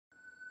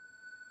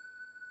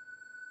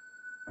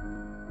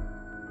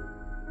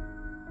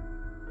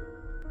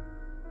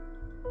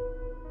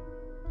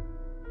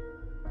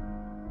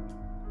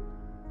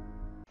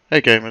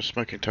Hey gamers,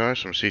 Smoking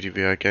Tires from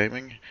CTVI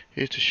Gaming,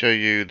 here to show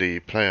you the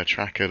player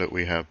tracker that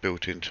we have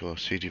built into our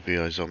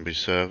CTVI Zombie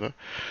server.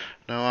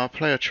 Now our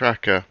player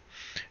tracker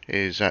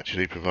is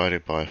actually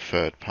provided by a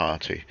third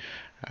party.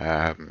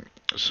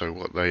 So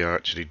what they are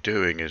actually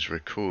doing is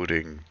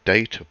recording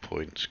data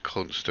points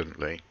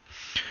constantly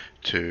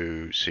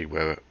to see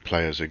where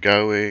players are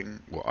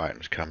going, what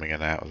items coming in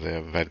and out of their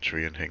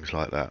inventory and things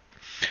like that.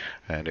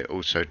 And it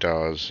also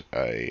does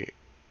a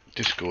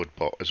Discord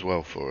bot as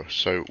well for us.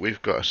 So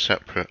we've got a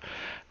separate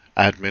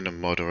admin and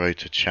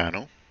moderator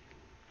channel.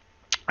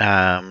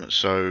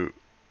 So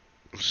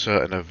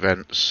certain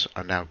events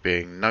are now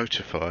being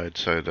notified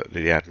so that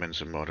the admins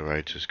and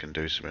moderators can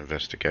do some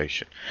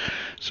investigation.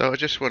 So I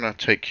just want to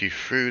take you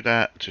through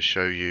that to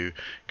show you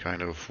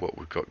kind of what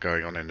we've got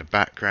going on in the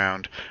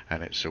background,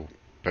 and it's a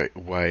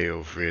way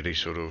of really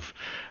sort of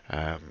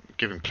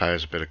giving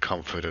players a bit of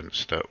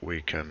confidence that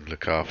we can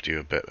look after you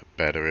a bit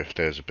better if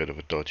there's a bit of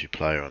a dodgy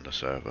player on the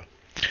server.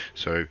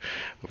 So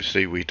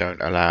obviously we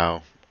don't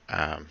allow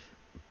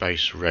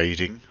base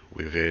raiding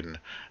within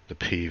the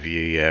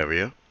PvE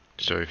area.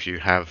 So if you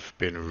have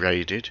been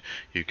raided,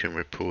 you can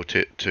report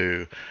it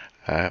to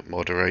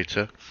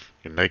moderator,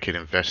 and they can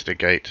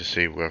investigate to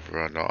see whether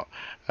or not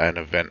an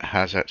event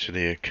has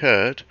actually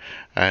occurred.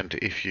 And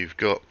if you've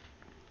got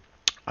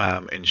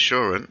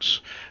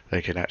insurance,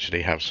 they can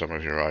actually have some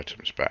of your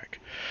items back.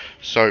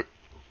 So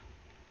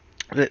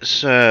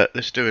let's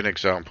do an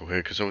example here,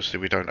 because obviously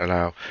we don't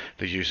allow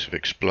the use of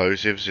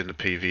explosives in the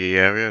PvE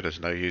area. There's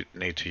no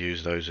need to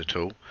use those at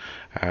all.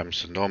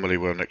 So normally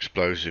when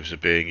explosives are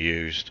being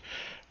used,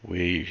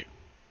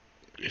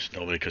 it's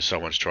normally because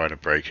someone's trying to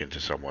break into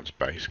someone's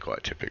base,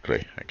 quite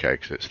typically, okay,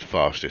 because it's the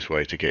fastest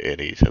way to get in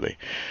easily.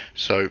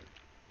 So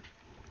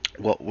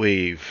what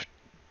we've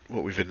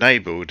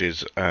enabled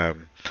is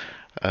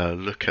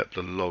look at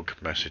the log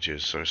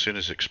messages. So as soon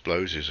as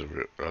explosives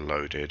are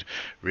loaded,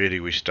 really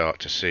we start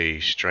to see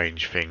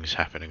strange things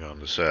happening on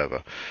the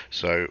server.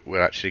 So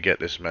we'll actually get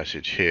this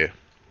message here.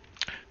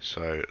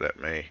 So let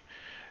me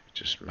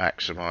just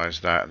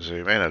maximize that and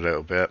zoom in a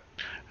little bit.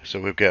 So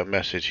we'll get a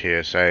message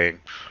here saying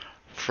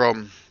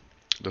from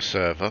the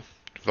server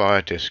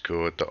via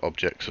Discord that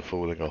objects are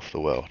falling off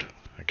the world.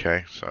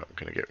 Okay, so I'm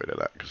going to get rid of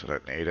that because I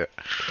don't need it.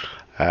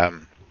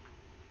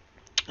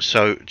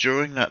 So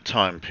during that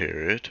time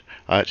period,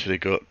 I actually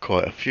got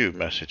quite a few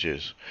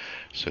messages.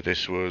 So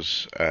this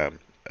was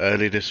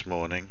early this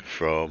morning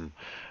from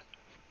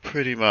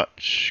pretty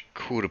much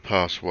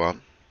 1:15.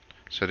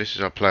 So this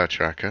is our player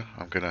tracker.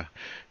 I'm going to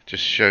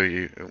just show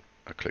you. Oh,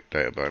 I clicked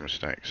data by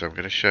mistake. So I'm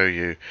going to show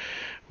you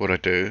what I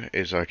do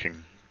is I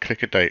can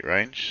click a date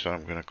range. So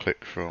I'm going to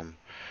click from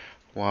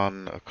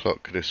 1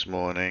 o'clock this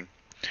morning,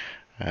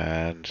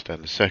 and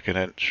then the second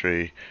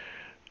entry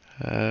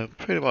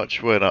pretty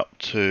much went up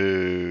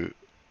to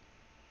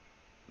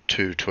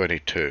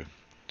 2:22.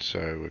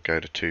 So we'll go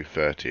to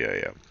 2:30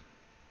 a.m.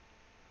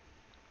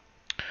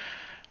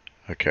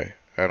 Okay,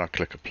 and I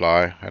click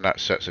apply, and that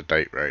sets a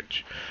date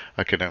range.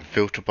 I can then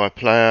filter by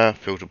player,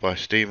 filter by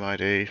Steam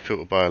ID,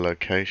 filter by a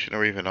location,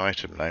 or even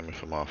item name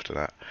if I'm after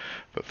that.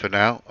 But for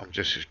now, I'm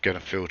just going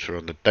to filter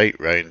on the date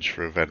range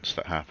for events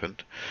that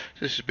happened.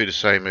 So this would be the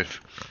same if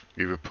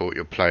you report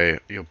your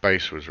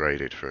base was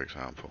raided, for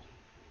example.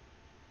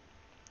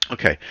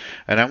 Okay,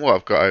 and then what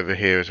I've got over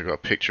here is I've got a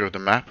picture of the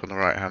map on the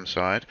right hand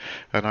side,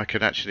 and I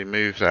can actually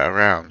move that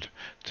around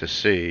to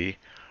see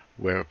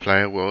where a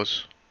player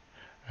was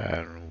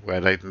and where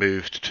they've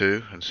moved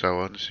to and so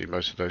on. See,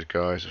 most of those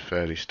guys are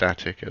fairly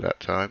static at that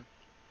time.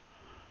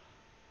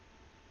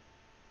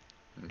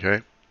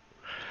 Okay,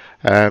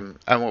 and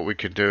what we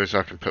can do is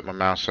I can put my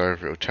mouse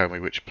over it, will tell me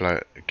which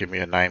player, give me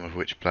a name of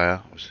which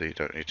player. Obviously you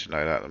don't need to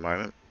know that at the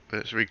moment.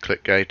 Let's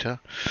re-click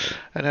Gator,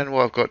 and then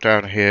what I've got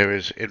down here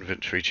is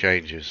inventory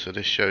changes. So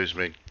this shows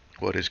me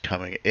what is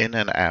coming in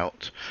and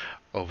out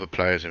of a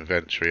player's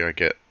inventory. I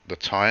get the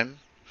time,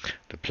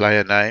 the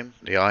player name,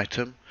 the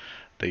item,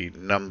 the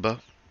number.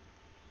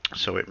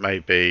 So it may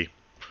be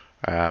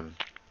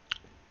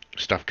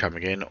stuff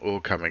coming in or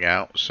coming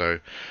out. So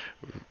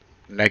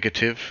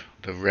negative,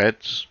 the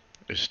reds,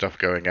 is stuff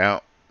going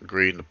out.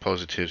 Green, the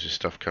positives, is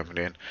stuff coming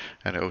in.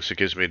 And it also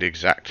gives me the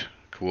exact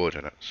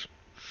coordinates.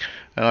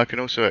 And I can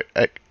also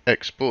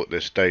export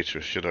this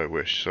data should I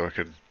wish. So I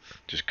can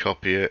just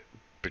copy it,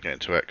 bring it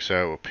into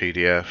Excel or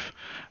PDF.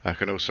 I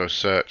can also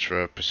search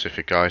for a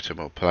specific item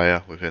or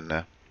player within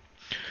there.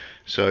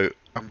 So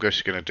I'm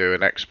just going to do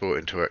an export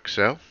into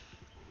Excel,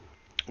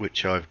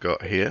 which I've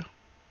got here.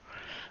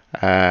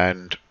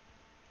 And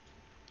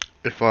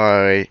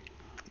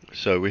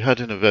so we had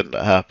an event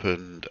that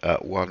happened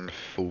at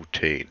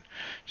 1:14.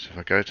 So if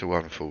I go to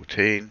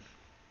 1:14,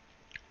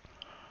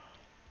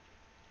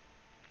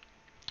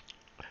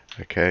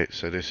 okay,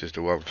 so this is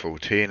the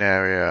 1:14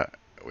 area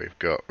we've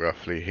got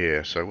roughly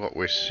here. So what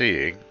we're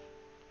seeing,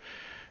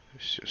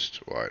 let's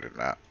just widen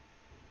that.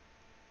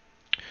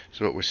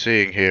 So what we're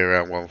seeing here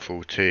around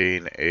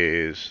 1:14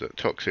 is that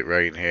Toxic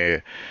Rain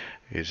here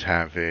is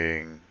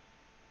having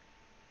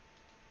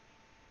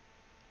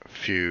a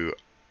few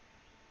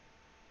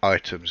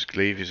items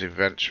leave his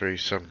inventory,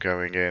 some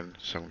going in,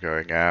 some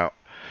going out.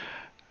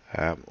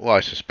 What I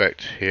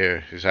suspect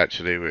here is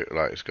actually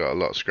like it's got a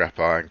lot of scrap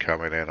iron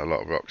coming in, a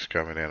lot of rocks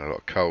coming in, a lot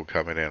of coal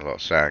coming in, a lot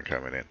of sand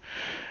coming in.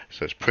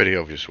 So it's pretty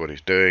obvious what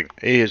he's doing.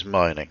 He is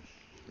mining,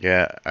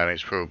 yeah, and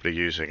he's probably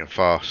using a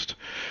fast,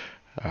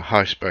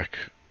 high spec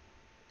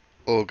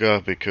auger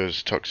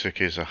because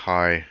Toxic is a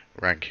high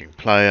ranking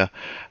player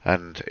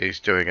and he's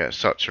doing it at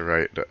such a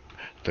rate that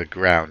the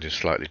ground is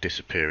slightly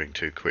disappearing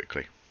too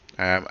quickly.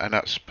 And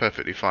that's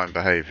perfectly fine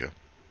behaviour.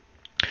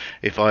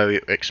 If I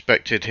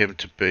expected him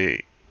to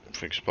be,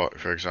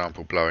 for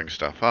example, blowing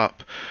stuff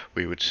up,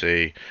 we would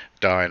see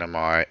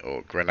dynamite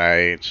or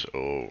grenades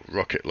or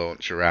rocket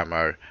launcher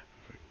ammo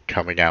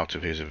coming out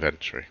of his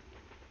inventory.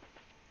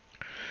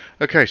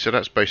 Okay, so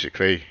that's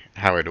basically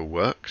how it all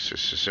works.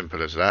 It's as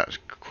simple as that. It's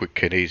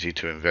quick and easy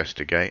to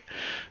investigate.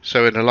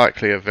 So in the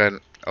likely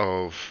event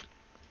of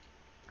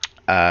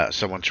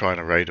someone trying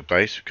to raid a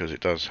base, because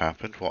it does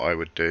happen, what I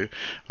would do,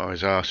 I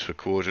always ask for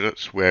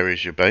coordinates. Where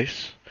is your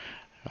base?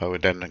 I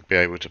would then be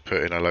able to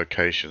put in a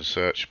location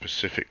search,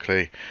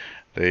 specifically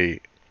the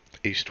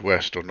east,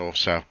 west or north,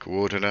 south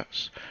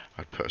coordinates.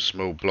 I'd put a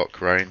small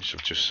block range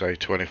of just say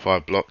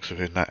 25 blocks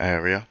within that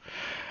area.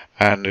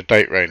 And the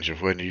date range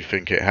of when you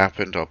think it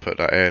happened, I'll put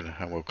that in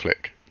and we'll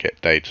click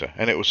get data.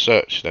 And it will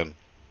search then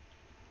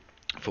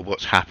for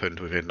what's happened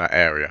within that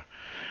area.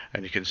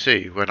 And you can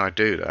see when I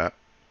do that,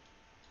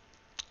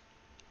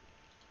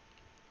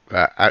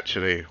 that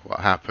actually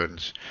what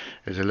happens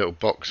is a little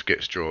box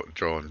gets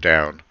drawn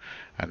down,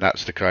 and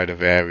that's the kind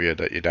of area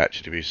that you'd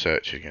actually be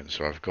searching in.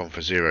 So I've gone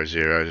for 0,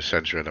 0, the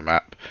centre of the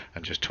map,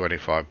 and just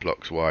 25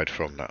 blocks wide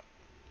from that.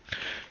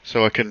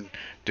 So I can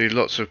do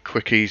lots of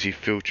quick easy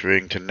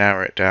filtering to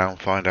narrow it down,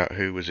 find out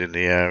who was in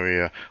the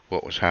area,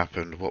 what was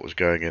happened, what was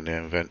going in the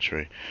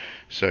inventory.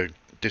 So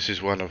this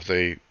is one of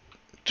the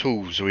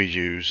tools we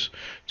use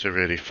to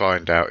really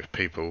find out if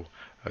people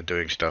are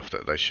doing stuff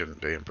that they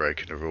shouldn't be and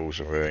breaking the rules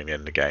and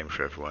ruining the game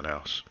for everyone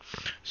else.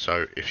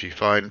 So if you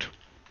find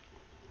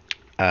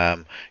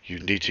you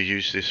need to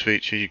use this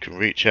feature, you can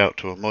reach out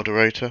to a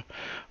moderator.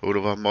 All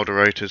of our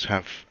moderators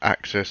have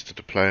access to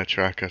the player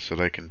tracker, so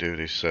they can do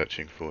this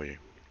searching for you.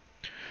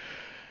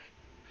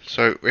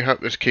 So we hope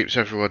this keeps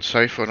everyone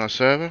safe on our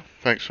server.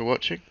 Thanks for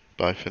watching.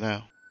 Bye for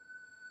now.